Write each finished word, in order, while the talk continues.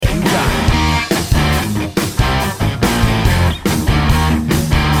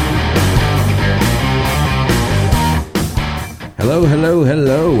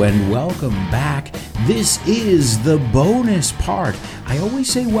hello, and welcome back. This is the bonus part. I always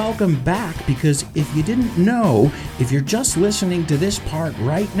say welcome back because if you didn't know, if you're just listening to this part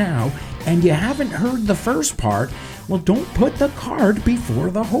right now and you haven't heard the first part, well, don't put the cart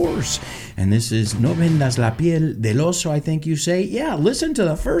before the horse. And this is No vendas la piel del oso, I think you say. Yeah, listen to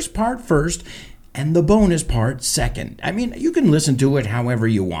the first part first and the bonus part second. I mean, you can listen to it however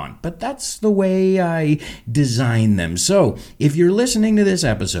you want, but that's the way I design them. So, if you're listening to this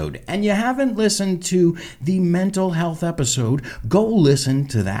episode and you haven't listened to the mental health episode, go listen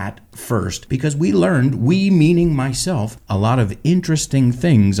to that first, because we learned, we meaning myself, a lot of interesting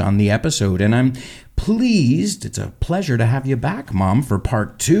things on the episode, and I'm pleased, it's a pleasure to have you back, Mom, for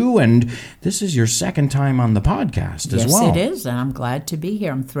part 2, and this is your second time on the podcast as well. Yes, it is, and I'm glad to be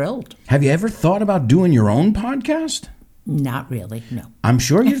here. I'm thrilled. Have you ever thought about doing your own podcast? Not really, no. I'm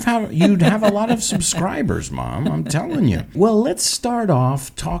sure you'd have a lot of subscribers, Mom, I'm telling you. Well, let's start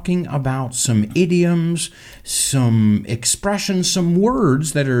off talking about some idioms, some expressions, some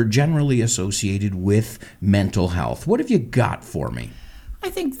words that are generally associated with mental health. What have you got for me? I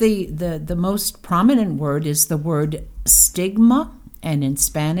think the most prominent word is the word stigma, and in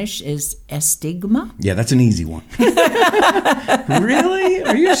Spanish is estigma. Yeah, that's an easy one. Really?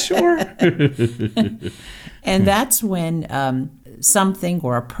 Are you sure? And that's when something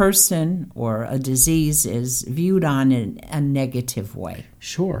or a person or a disease is viewed on in a negative way.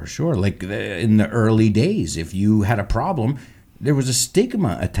 Sure. Like in the early days, if you had a problem, there was a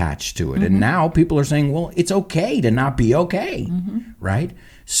stigma attached to it. Mm-hmm. And now people are saying, well, it's okay to not be okay, right?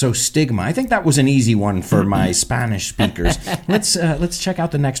 So stigma. I think that was an easy one for my Spanish speakers. Let's check out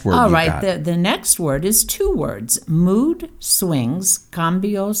the next word. All right. The next word is 2 words. Mood swings,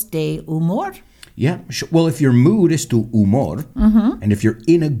 cambios de humor. Yeah. Well, if your mood is to humor, and if you're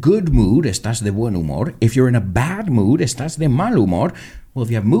in a good mood, estás de buen humor. If you're in a bad mood, estás de mal humor. Well, if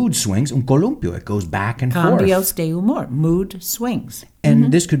you have mood swings, un columpio, it goes back and forth. Cambios de humor, mood swings.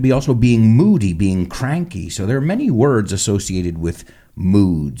 And this could be also being moody, being cranky. So there are many words associated with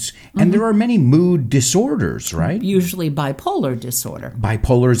moods. And there are many mood disorders, right? Usually bipolar disorder.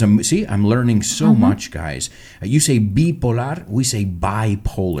 Bipolar is see, I'm learning so much, guys. You say bipolar, we say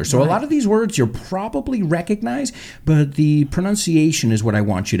bipolar. So a lot of these words you'll probably recognize, but the pronunciation is what I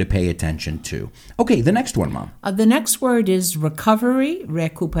want you to pay attention to. Okay, the next one, Mom. The next word is recovery,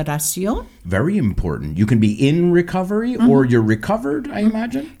 recuperación. Very important. You can be in recovery or you're recovered, I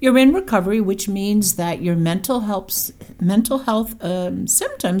imagine. You're in recovery, which means that your mental health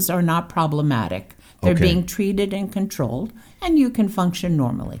symptoms are not problematic. They're being treated and controlled, and you can function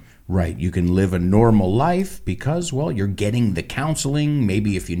normally. Right. You can live a normal life because, well, you're getting the counseling.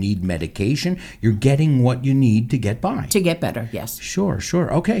 Maybe if you need medication, you're getting what you need to get by. To get better, yes. Sure.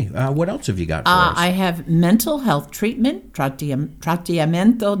 Okay. What else have you got for us? I have mental health treatment,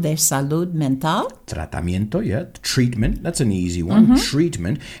 tratamiento de salud mental. Tratamiento, yeah. Treatment, that's an easy one.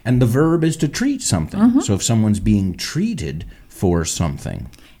 Treatment. And the verb is to treat something. So if someone's being treated for something.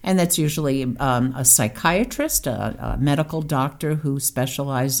 And that's usually a psychiatrist, a medical doctor who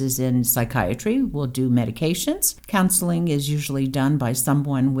specializes in psychiatry will do medications. Counseling is usually done by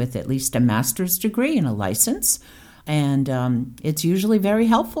someone with at least a master's degree and a license. And it's usually very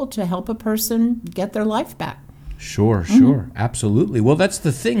helpful to help a person get their life back. Sure. Absolutely. Well, that's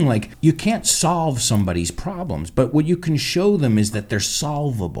the thing. Like, you can't solve somebody's problems, but what you can show them is that they're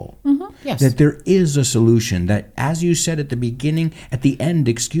solvable. Yes. That there is a solution. That, as you said at the beginning, at the end,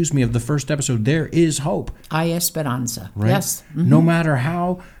 of the first episode, there is hope. Hay esperanza. Right? Yes. No matter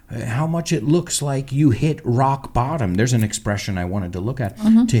how much it looks like you hit rock bottom. There's an expression I wanted to look at.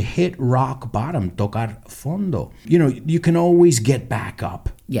 To hit rock bottom, tocar fondo. You know, you can always get back up.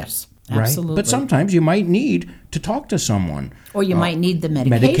 Yes. Right? Absolutely. But sometimes you might need to talk to someone. Or you might need the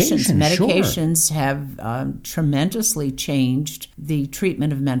medications. Medications sure. have tremendously changed the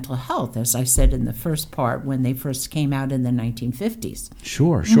treatment of mental health, as I said in the first part, when they first came out in the 1950s.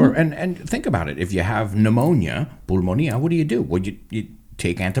 Sure. And think about it. If you have pneumonia, pulmonia, what do? Well, you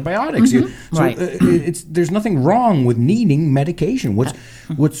take antibiotics. There's nothing wrong with needing medication.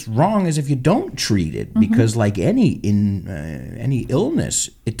 What's wrong is if you don't treat it, because like any illness,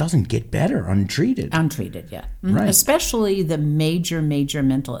 it doesn't get better untreated. Untreated, yeah. Right. Especially the major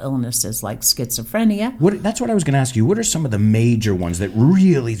mental illnesses like schizophrenia. That's what I was going to ask you. What are some of the major ones that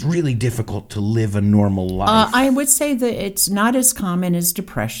really, really difficult to live a normal life? I would say that it's not as common as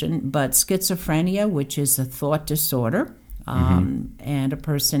depression, but schizophrenia, which is a thought disorder, and a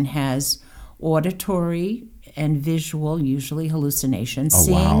person has auditory and visual, usually hallucinations,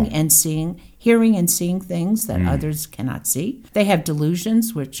 hearing and seeing things that others cannot see. They have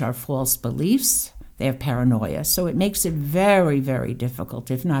delusions, which are false beliefs. They have paranoia. So it makes it very, very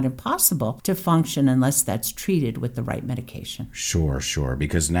difficult, if not impossible, to function unless that's treated with the right medication. Sure.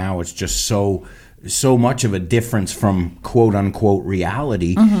 Because now it's just so much of a difference from quote unquote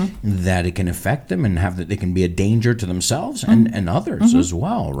reality that it can affect them and they can be a danger to themselves and others as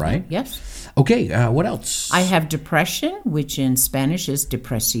well, right? Yes. Okay, what else? I have depression, which in Spanish is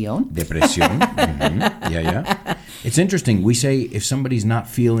depresión. Depresión. Yeah. It's interesting. We say if somebody's not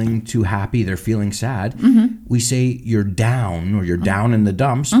feeling too happy, they're feeling sad. We say you're down or you're down in the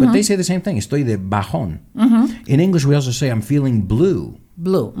dumps, but they say the same thing. Estoy de bajón. In English, we also say I'm feeling blue.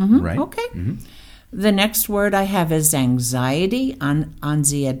 Blue. Right? Okay. The next word I have is anxiety,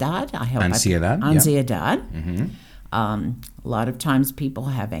 ansiedad. Ansiedad. Ansiedad. A lot of times people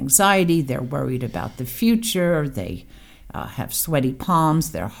have anxiety. They're worried about the future. They have sweaty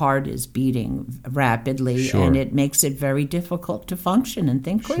palms. Their heart is beating rapidly, and it makes it very difficult to function and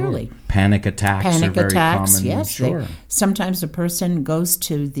think clearly. Panic attacks are very common. Yes. Sometimes a person goes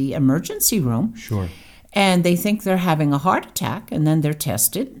to the emergency room. And they think they're having a heart attack, and then they're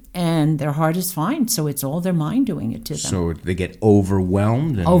tested, and their heart is fine. So it's all their mind doing it to them. So they get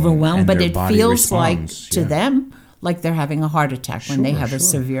overwhelmed. And but their it body feels responds. to them like they're having a heart attack when they have a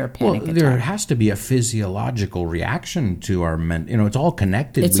severe panic attack. There has to be a physiological reaction to our it's all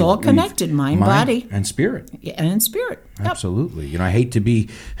connected. It's all connected, mind, body. And spirit. Yeah, and spirit. Absolutely. I hate to be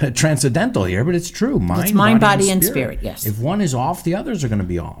transcendental here, but it's true. It's mind, body, and spirit, yes. If one is off, the others are going to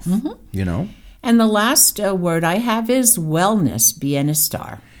be off, And the last word I have is wellness,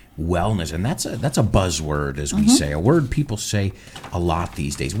 bienestar. Wellness, and that's a buzzword, as we say, a word people say a lot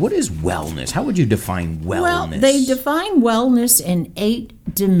these days. What is wellness? How would you define wellness? Well, they define wellness in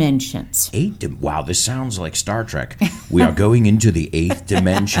 8 dimensions. Wow, this sounds like Star Trek. We are going into the 8th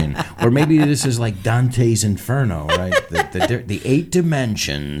dimension. Or maybe this is like Dante's Inferno, right? The 8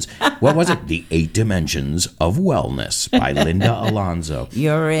 dimensions. What was it? The 8 Dimensions of Wellness by Linda Alonso.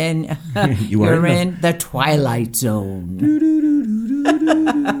 You're in the Twilight Zone.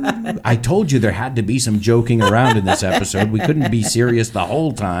 I told you there had to be some joking around in this episode. We couldn't be serious the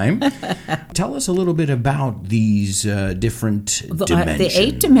whole time. Tell us a little bit about these different dimensions. The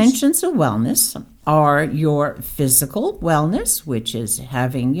 8 dimensions of wellness are your physical wellness, which is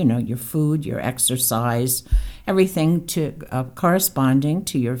having, your food, your exercise, everything corresponding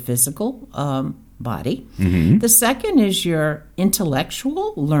to your physical body. The second is your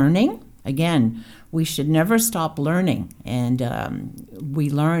intellectual learning. Again, we should never stop learning, and we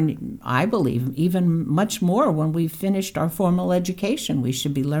learn, I believe, even much more when we've finished our formal education. We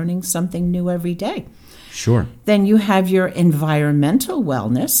should be learning something new every day. Sure. Then you have your environmental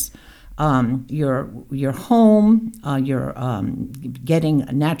wellness, your home, you're getting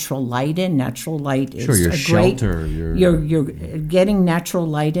natural light in. Natural light is your great. Shelter. You're getting natural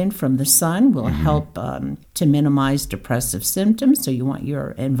light in from the sun will help to minimize depressive symptoms. So you want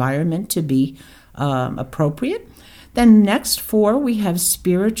your environment to be appropriate. Then next 4, we have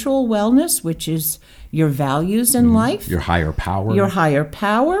spiritual wellness, which is your values in life. Your higher power. Your higher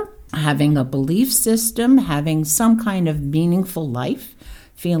power, having a belief system, having some kind of meaningful life,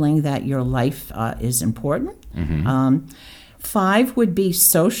 feeling that your life is important. 5 would be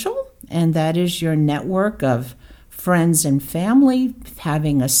social, and that is your network of friends and family,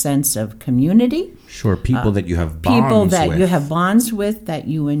 having a sense of community. Sure, people that you have bonds with. People that you have bonds with, that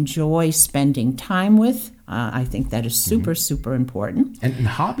you enjoy spending time with. I think that is super, super important. And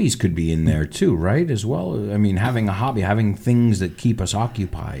hobbies could be in there too, right, as well? I mean, having a hobby, having things that keep us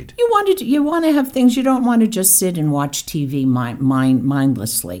occupied. You want to have things. You don't want to just sit and watch TV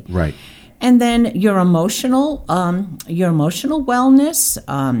mindlessly. Right. And then your emotional wellness,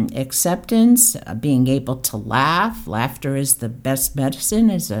 acceptance, being able to laugh. Laughter is the best medicine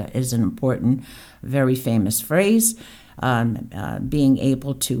is an important, very famous phrase. Being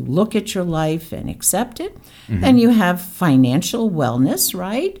able to look at your life and accept it. Then you have financial wellness,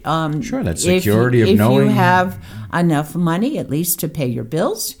 right? Sure, that's security of knowing. If you have enough money, at least to pay your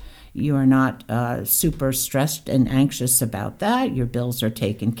bills. You are not super stressed and anxious about that. Your bills are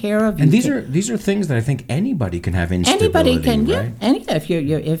taken care of. And these are things that I think anybody can have instability. Anybody can, right?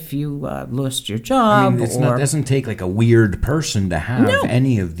 If you lost your job, it doesn't take like a weird person to have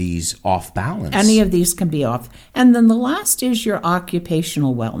any of these off balance. Any of these can be off. And then the last is your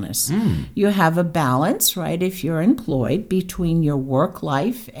occupational wellness. You have a balance, right? If you're employed, between your work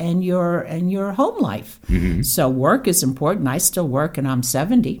life and your home life. So work is important. I still work, and I'm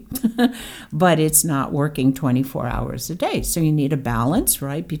 70. but it's not working 24 hours a day. So you need a balance,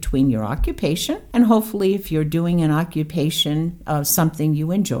 right, between your occupation and hopefully if you're doing an occupation of something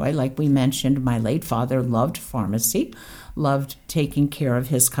you enjoy, like we mentioned, my late father loved pharmacy, loved taking care of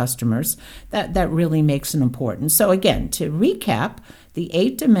his customers. That really makes it important. So again, to recap, the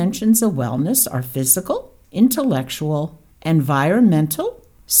 8 dimensions of wellness are physical, intellectual, environmental,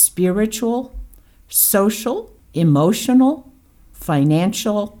 spiritual, social, emotional,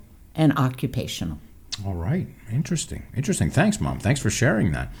 financial, and occupational. All right. Interesting. Thanks, Mom. Thanks for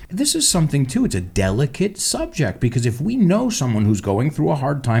sharing that. This is something, too. It's a delicate subject because if we know someone who's going through a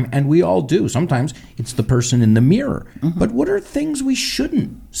hard time, and we all do, sometimes it's the person in the mirror. But what are things we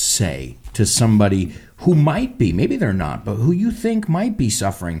shouldn't say to somebody who might be, maybe they're not, but who you think might be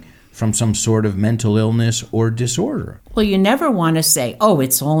suffering from some sort of mental illness or disorder? Well, you never want to say, oh,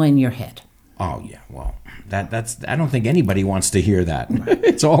 it's all in your head. Oh, yeah. Well, that's I don't think anybody wants to hear that.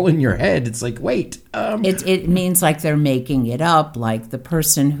 It's all in your head. It's like, wait. It means like they're making it up, like the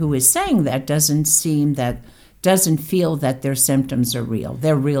person who is saying that doesn't feel that their symptoms are real.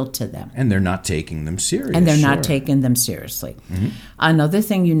 They're real to them. And they're not taking them serious. Not taking them seriously. Another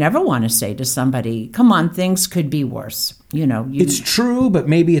thing you never want to say to somebody, come on, things could be worse. It's true, but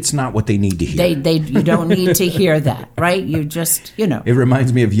maybe it's not what they need to hear. You don't need to hear that, right? You just, It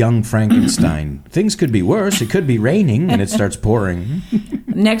reminds me of Young Frankenstein. Things could be worse. It could be raining and it starts pouring.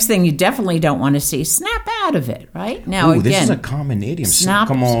 Next thing you definitely don't want to see, snap out of it, right? Now, again, this is a common idiom. Snap,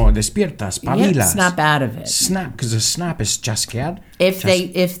 como despierta, espabilas. Yeah, snap out of it. Snap, because a snap is chasquear. If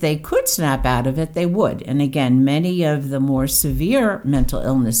they could snap out of it, they would. And again, many of the more severe mental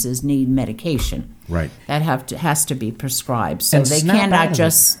illnesses need medication. Right. That has to be prescribed. So they cannot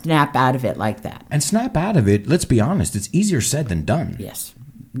just snap out of it like that. And snap out of it, let's be honest, it's easier said than done. Yes.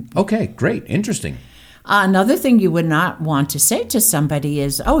 Okay, great. Interesting. Another thing you would not want to say to somebody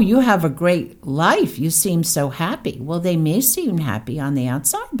is, oh, you have a great life. You seem so happy. Well, they may seem happy on the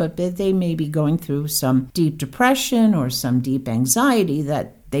outside, but they may be going through some deep depression or some deep anxiety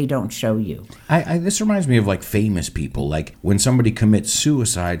that they don't show you. This reminds me of like famous people, like when somebody commits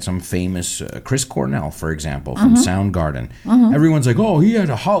suicide, some famous Chris Cornell, for example, from Soundgarden. Everyone's like, oh, he had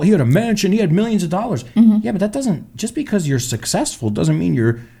a mansion, he had millions of dollars. Yeah, but that doesn't, just because you're successful doesn't mean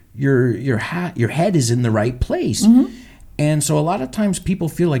your head is in the right place. And so a lot of times people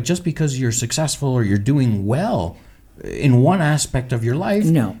feel like just because you're successful or you're doing well in one aspect of your life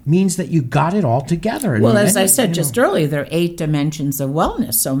means that you got it all together. Well, as I said just earlier, there are 8 dimensions of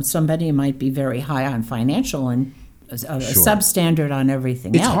wellness. So somebody might be very high on financial and substandard on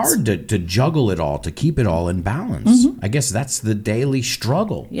everything else. It's hard to juggle it all, to keep it all in balance. I guess that's the daily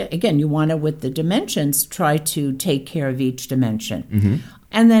struggle. Yeah, again, you want to, with the dimensions, try to take care of each dimension.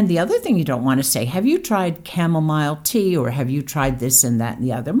 And then the other thing you don't want to say, have you tried chamomile tea or have you tried this and that and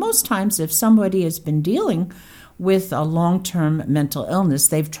the other? Most times if somebody has been dealing with a long-term mental illness,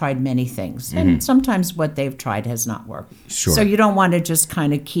 they've tried many things. And sometimes what they've tried has not worked. Sure. So you don't want to just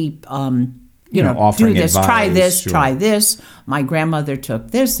kind of keep, offering do this, advice, try this, sure. try this. My grandmother took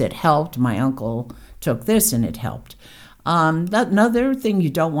this, it helped. My uncle took this and it helped. Another thing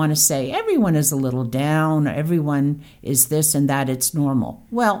you don't want to say, everyone is a little down, everyone is this and that, it's normal.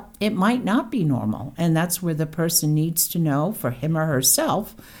 Well, it might not be normal, and that's where the person needs to know for him or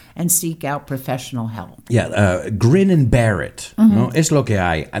herself and seek out professional help. Yeah, grin and bear it. No, es lo que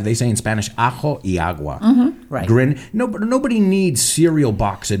hay. They say in Spanish, ajo y agua. Right. Grin. Nobody needs cereal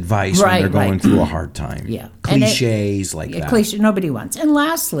box advice when they're going through a hard time. Yeah. Cliches like that. Cliche, nobody wants. And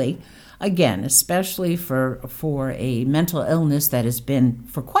lastly, again, especially for a mental illness that has been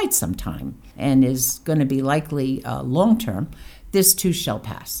for quite some time and is going to be likely long-term, this too shall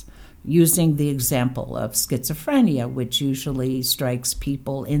pass. Using the example of schizophrenia, which usually strikes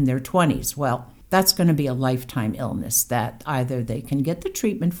people in their 20s. Well, that's going to be a lifetime illness that either they can get the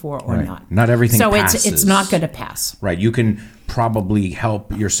treatment for or not. Not everything passes. So it's not going to pass. Right. You can probably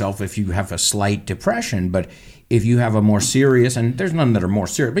help yourself if you have a slight depression, but if you have a more serious, and there's none that are more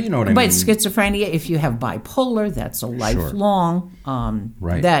serious, but you know what I mean. But schizophrenia, if you have bipolar, that's a lifelong.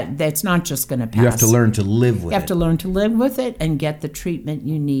 Right. That's not just going to pass. You have to learn to live with it. You have to learn to live with it and get the treatment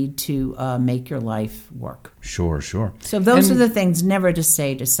you need to make your life work. Sure. So those are the things never to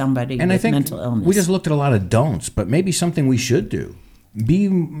say to somebody with mental illness. We just looked at a lot of don'ts, but maybe something we should do.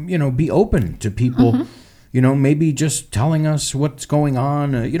 Be open to people. Maybe just telling us what's going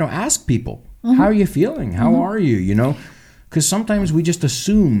on. Ask people. How are you feeling? How are you? Because sometimes we just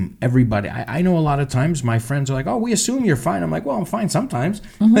assume everybody. I know a lot of times my friends are like, oh, we assume you're fine. I'm like, well, I'm fine sometimes.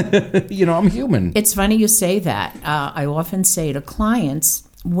 I'm human. It's funny you say that. I often say to clients,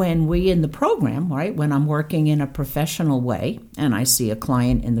 when we in the program, right, when I'm working in a professional way and I see a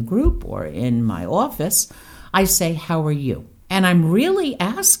client in the group or in my office, I say, how are you? And I'm really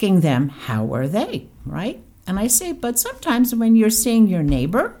asking them, how are they, right? And I say, but sometimes when you're seeing your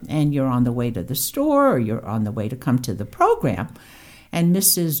neighbor and you're on the way to the store or you're on the way to come to the program, and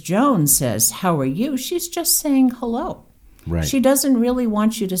Mrs. Jones says, how are you? She's just saying hello. Right. She doesn't really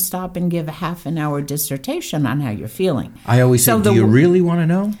want you to stop and give a half an hour dissertation on how you're feeling. I always say, do you really want to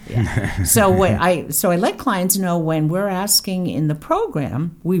know? Yeah. So I let clients know when we're asking in the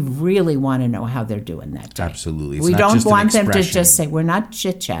program, we really want to know how they're doing that day. Absolutely. We don't want them to just say, we're not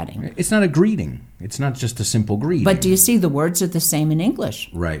chit-chatting. It's not a greeting. It's not just a simple greeting. But do you see the words are the same in English?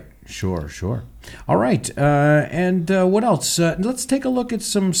 Right. Sure. All right. And what else? Let's take a look at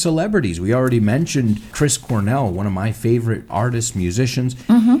some celebrities. We already mentioned Chris Cornell, one of my favorite artists, musicians,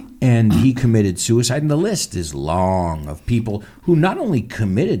 and he committed suicide. And the list is long of people who not only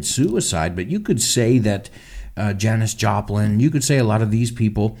committed suicide, but you could say that Janis Joplin, you could say a lot of these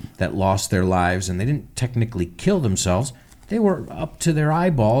people that lost their lives and they didn't technically kill themselves. They were up to their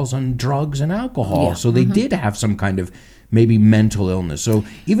eyeballs on drugs and alcohol. Yeah. So they did have some kind of maybe mental illness. So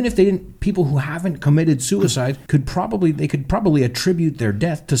even if they didn't, people who haven't committed suicide could probably attribute their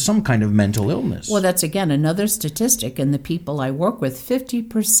death to some kind of mental illness. Well, that's again another statistic. And the people I work with,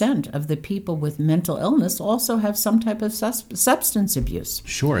 50% of the people with mental illness also have some type of substance abuse.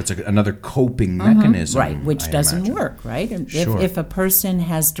 Sure, it's another coping mechanism. Right, which doesn't work, right? And Sure. if a person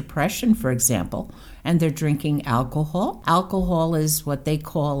has depression, for example, and they're drinking alcohol. Alcohol is what they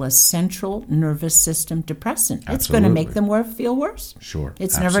call a central nervous system depressant. It's going to make them feel worse. Sure.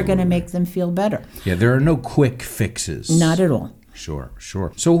 It's never going to make them feel better. Yeah, there are no quick fixes. Not at all. Sure.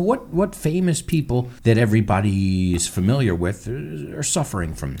 So what famous people that everybody is familiar with are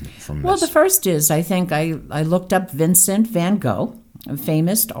suffering from this? Well, the first is, I think I looked up Vincent van Gogh, a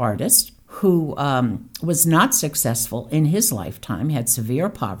famous artist, who was not successful in his lifetime, had severe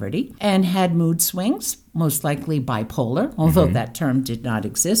poverty, and had mood swings, most likely bipolar, although that term did not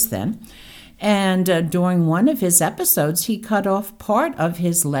exist then. And during one of his episodes, he cut off part of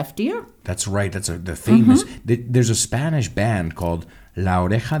his left ear. That's right. That's the famous... There's a Spanish band called La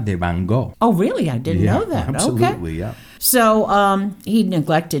Oreja de Van Gogh. Oh, really? I didn't know that. Absolutely, okay. yeah. So he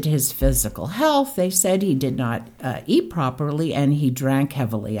neglected his physical health. They said he did not eat properly, and he drank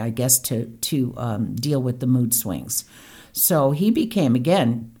heavily, I guess, to deal with the mood swings. So he became,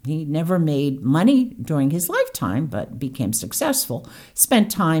 again, he never made money during his lifetime, but became successful.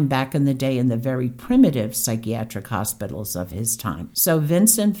 Spent time back in the day in the very primitive psychiatric hospitals of his time. So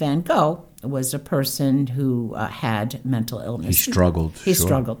Vincent van Gogh was a person who had mental illness. He struggled. He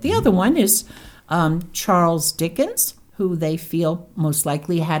struggled. The other one is Charles Dickens, who they feel most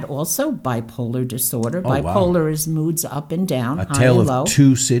likely had also bipolar disorder. Bipolar is moods up and down, A high Tale and low. of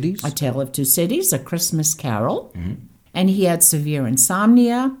Two Cities. A Tale of Two Cities, A Christmas Carol. And he had severe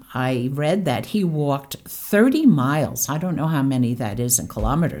insomnia. I read that he walked 30 miles. I don't know how many that is in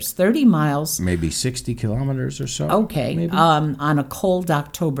kilometers. 30 miles. Maybe 60 kilometers or so. Okay. Maybe? On a cold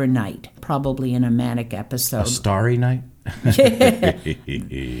October night, probably in a manic episode. A starry night.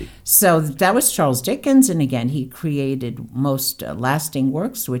 So that was Charles Dickens, and again, he created most lasting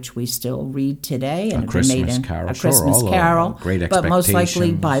works, which we still read today. And A Christmas Carol. A Christmas Carol. Great But most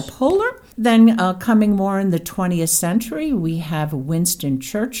likely Expectations. bipolar. Then coming more in the 20th century, we have Winston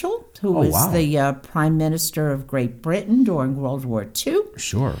Churchill, who was the Prime Minister of Great Britain during World War II.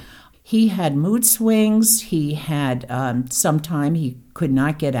 Sure. He had mood swings. He had sometime he could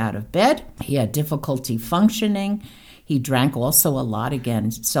not get out of bed. He had difficulty functioning. He drank also a lot,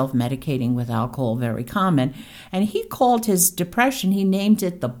 again, self-medicating with alcohol, very common. And he called his depression, he named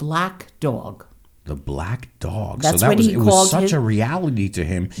it the Black Dog. The Black Dog. That's so that what was, he it called was such his- a reality to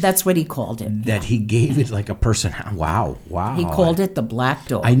him That's what he called it. that he gave it like a person. Wow. He called it the Black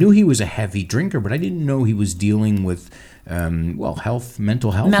Dog. I knew he was a heavy drinker, but I didn't know he was dealing with, mental health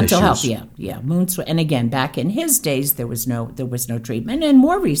Mental issues. health, yeah. Mood swing. And again, back in his days, there was no treatment. And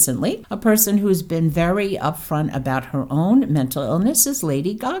more recently, a person who's been very upfront about her own mental illness is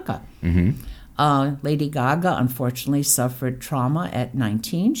Lady Gaga. Lady Gaga, unfortunately, suffered trauma at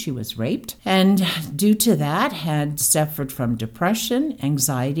 19. She was raped. And due to that, had suffered from depression,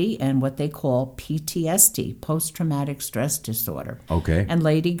 anxiety, and what they call PTSD, post-traumatic stress disorder. Okay. And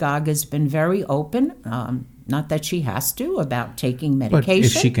Lady Gaga's been very open, not that she has to, about taking But medication.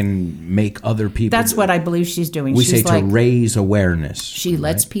 if she can make other people... That's what I believe she's doing. we She's say to raise awareness. she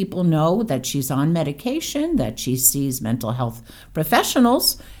lets people know that she's on medication, that she sees mental health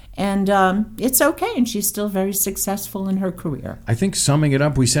professionals, And it's okay, and she's still very successful in her career. I think summing it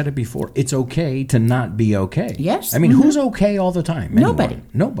up, we said it before, it's okay to not be okay. Yes. I mean, who's okay all the time? Anyone? Nobody.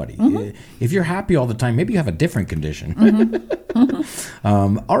 Nobody. If you're happy all the time, maybe you have a different condition.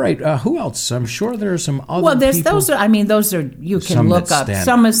 All right, who else? I'm sure there are some other Well, there's people. those are, I mean, those are, you can Some look that up.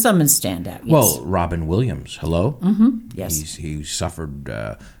 stand- Some stand out. Yes. Well, Robin Williams, hello? Yes. He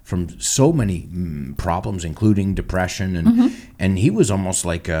suffered from so many problems, including depression, and he was almost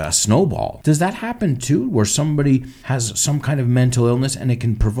like a snowball. Does that happen too, where somebody has some kind of mental illness and it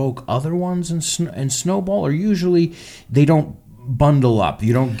can provoke other ones and snowball? Or usually they don't bundle up.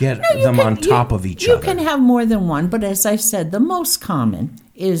 You don't get them on top of each other. You can have more than one, but as I said, the most common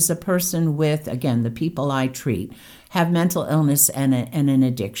is a person with, again, the people I treat have mental illness and an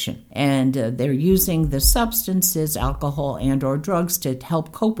addiction. And they're using the substances, alcohol and or drugs to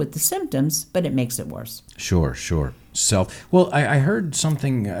help cope with the symptoms, but it makes it worse. Sure. Well, I heard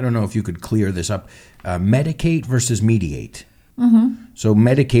something, I don't know if you could clear this up, medicate versus mediate. So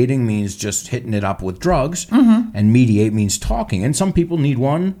medicating means just hitting it up with drugs, and mediate means talking. And some people need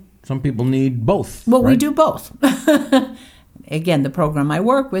one, some people need both. Well, right? we do both. Again, the program I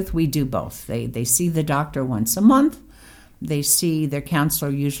work with, we do both. They see the doctor once a month. They see their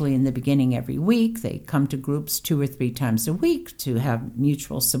counselor usually in the beginning every week. They come to groups 2 or 3 times a week to have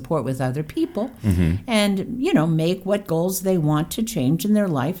mutual support with other people and, make what goals they want to change in their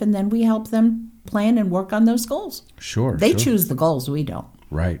life. And then we help them plan and work on those goals. Sure. They choose the goals, we don't.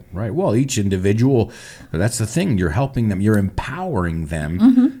 Right. Well, each individual, that's the thing. You're helping them. You're empowering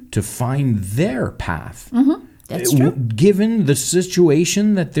them to find their path. That's true. Given the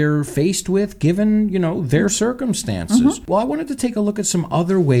situation that they're faced with, given, their circumstances. Well, I wanted to take a look at some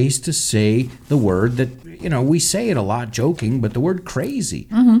other ways to say the word that, we say it a lot joking, but the word crazy.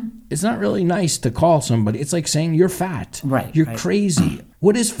 It's not really nice to call somebody. It's like saying you're fat. Right. You're right. crazy.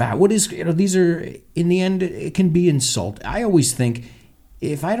 What is fat? What is, these are, in the end, it can be insult. I always think,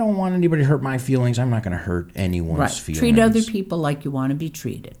 if I don't want anybody to hurt my feelings, I'm not going to hurt anyone's feelings. Treat other people like you want to be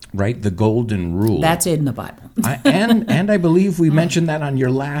treated. Right? The golden rule. That's in the Bible. And I believe we mentioned that on your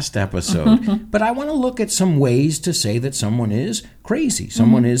last episode. But I want to look at some ways to say that someone is crazy.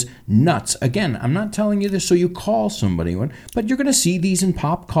 Someone is nuts. Again, I'm not telling you this so you call somebody one, but you're going to see these in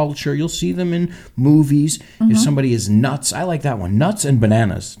pop culture. You'll see them in movies. If somebody is nuts, I like that one. Nuts and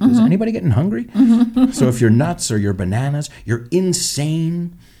bananas. Is anybody getting hungry? So if you're nuts or you're bananas, you're insane.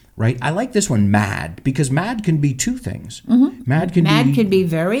 Right? I like this one, mad, because mad can be 2 things. Mad can be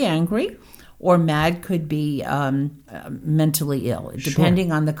very angry, or mad could be mentally ill,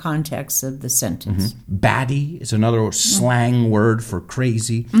 depending on the context of the sentence. Batty is another slang word for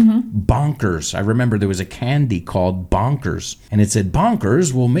crazy. Bonkers. I remember there was a candy called Bonkers, and it said,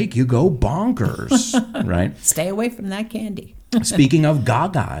 bonkers will make you go bonkers. Right? Stay away from that candy. Speaking of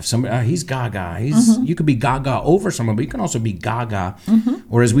gaga, if somebody, he's gaga. You could be gaga over someone, but you can also be gaga,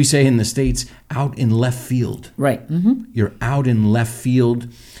 or as we say in the States, out in left field. Right. You're out in left field.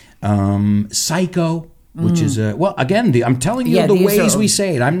 Psycho, which is again, I'm telling you the ways we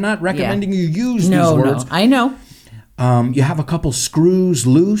say it. I'm not recommending you use these words. No, I know. You have a couple screws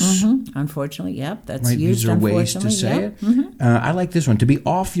loose. Unfortunately, yep, that's right? used. These are ways to say it. I like this one, to be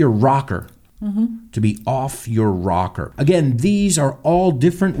off your rocker. To be off your rocker. Again, these are all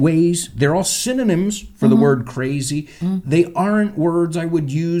different ways. They're all synonyms for the word crazy. They aren't words I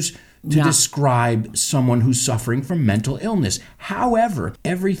would use to describe someone who's suffering from mental illness. However,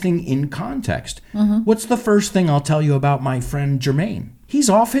 everything in context. What's the first thing I'll tell you about my friend Jermaine?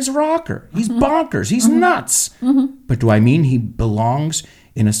 He's off his rocker. He's bonkers. He's nuts. But do I mean he belongs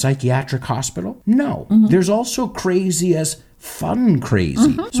in a psychiatric hospital? No. There's also crazy as fun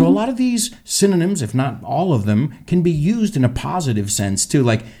crazy. So a lot of these synonyms, if not all of them, can be used in a positive sense too.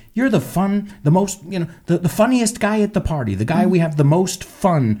 Like, you're the most, the funniest guy at the party, the guy we have the most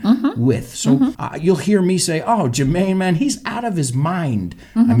fun with. So you'll hear me say, oh, Jermaine, man, he's out of his mind.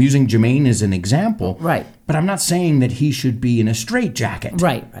 I'm using Jermaine as an example. Right. But I'm not saying that he should be in a straitjacket.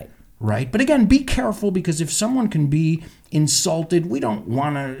 Right. But again, be careful, because if someone can be insulted, we don't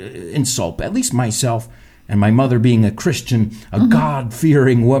want to insult, at least myself. And my mother, being a Christian, a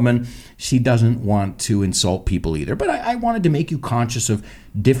God-fearing woman, she doesn't want to insult people either. But I wanted to make you conscious of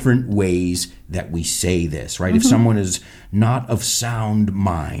different ways that we say this, right? If someone is not of sound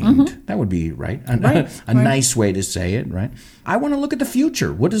mind, that would be, right? A nice way to say it, right? I want to look at the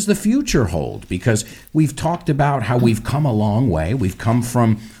future. What does the future hold? Because we've talked about how we've come a long way. We've come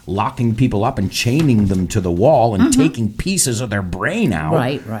from locking people up and chaining them to the wall and taking pieces of their brain out.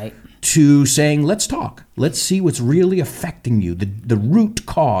 Right. To saying, let's talk. Let's see what's really affecting you, the root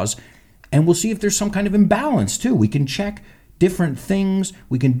cause, and we'll see if there's some kind of imbalance, too. We can check, different things.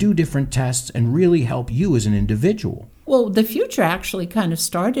 We can do different tests and really help you as an individual. Well, the future actually kind of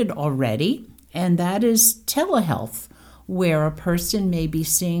started already, and that is telehealth, where a person may be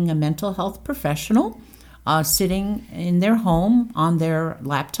seeing a mental health professional sitting in their home on their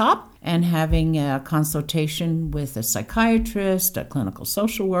laptop and having a consultation with a psychiatrist, a clinical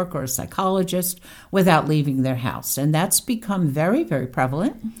social worker, or a psychologist without leaving their house. And that's become very, very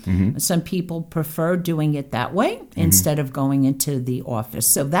prevalent. Mm-hmm. Some people prefer doing it that way instead of going into the office.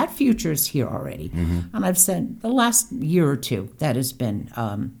 So that future is here already. Mm-hmm. And I've said the last year or two that has been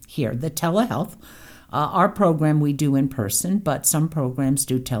here, the telehealth. Our program we do in person, but some programs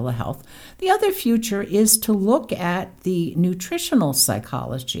do telehealth. The other future is to look at the nutritional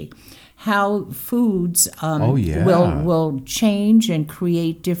psychology, how foods will change and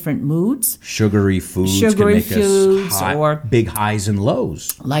create different moods. Sugary foods can make us or big highs and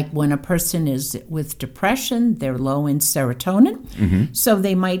lows. Like when a person is with depression, they're low in serotonin, so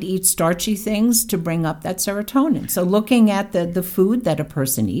they might eat starchy things to bring up that serotonin. So looking at the food that a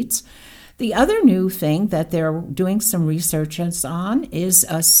person eats. The other new thing that they're doing some research on is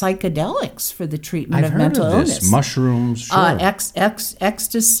psychedelics for the treatment of mental illness. Mushrooms, sure.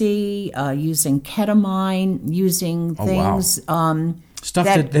 Ecstasy, using ketamine, using things. Wow. Stuff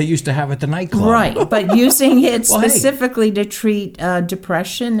that they used to have at the nightclub. Right, but using it specifically to treat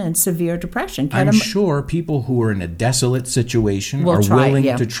depression and severe depression. I'm sure people who are in a desolate situation are willing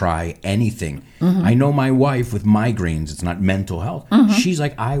to try anything. Mm-hmm. I know my wife with migraines, it's not mental health. Mm-hmm. She's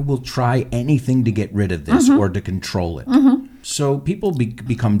like, I will try anything to get rid of this or to control it. Mm-hmm. So people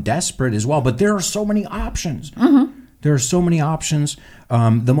become desperate as well, but there are so many options. Mm-hmm. There are so many options.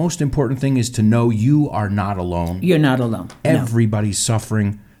 The most important thing is to know you are not alone. You're not alone. Everybody's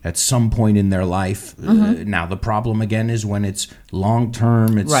suffering at some point in their life. Now, the problem again is when it's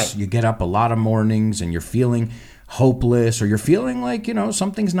long-term. You get up a lot of mornings and you're feeling hopeless or you're feeling like,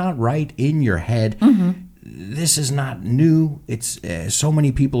 something's not right in your head. Mm-hmm. This is not new. It's so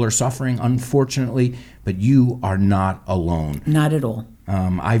many people are suffering, unfortunately, but you are not alone. Not at all.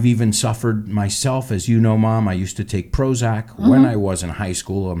 I've even suffered myself, as you know, Mom. I used to take Prozac when I was in high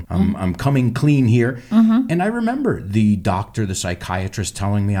school. I'm coming clean here. And I remember the doctor, the psychiatrist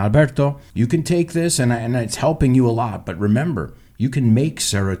telling me, Alberto, you can take this and it's helping you a lot. But remember, you can make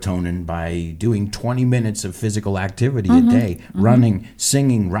serotonin by doing 20 minutes of physical activity a day, running,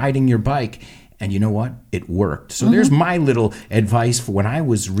 singing, riding your bike. And you know what? It worked. So there's my little advice for when I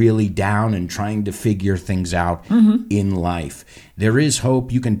was really down and trying to figure things out in life. There is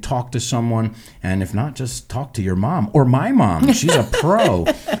hope. You can talk to someone. And if not, just talk to your mom or my mom. She's a pro.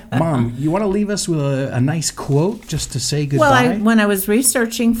 Mom, you want to leave us with a nice quote just to say goodbye? Well, when I was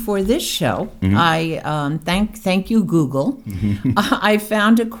researching for this show, I thank you, Google. I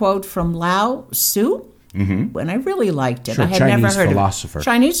found a quote from Lao Tzu. And I really liked it. Sure, I had Chinese never heard philosopher. of it.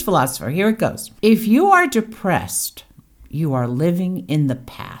 Chinese philosopher. Here it goes. If you are depressed, you are living in the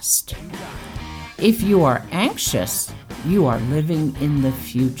past. If you are anxious, you are living in the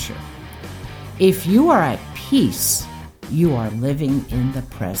future. If you are at peace, you are living in the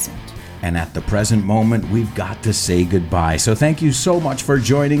present. And at the present moment, we've got to say goodbye. So thank you so much for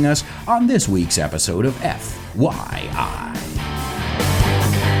joining us on this week's episode of FYI.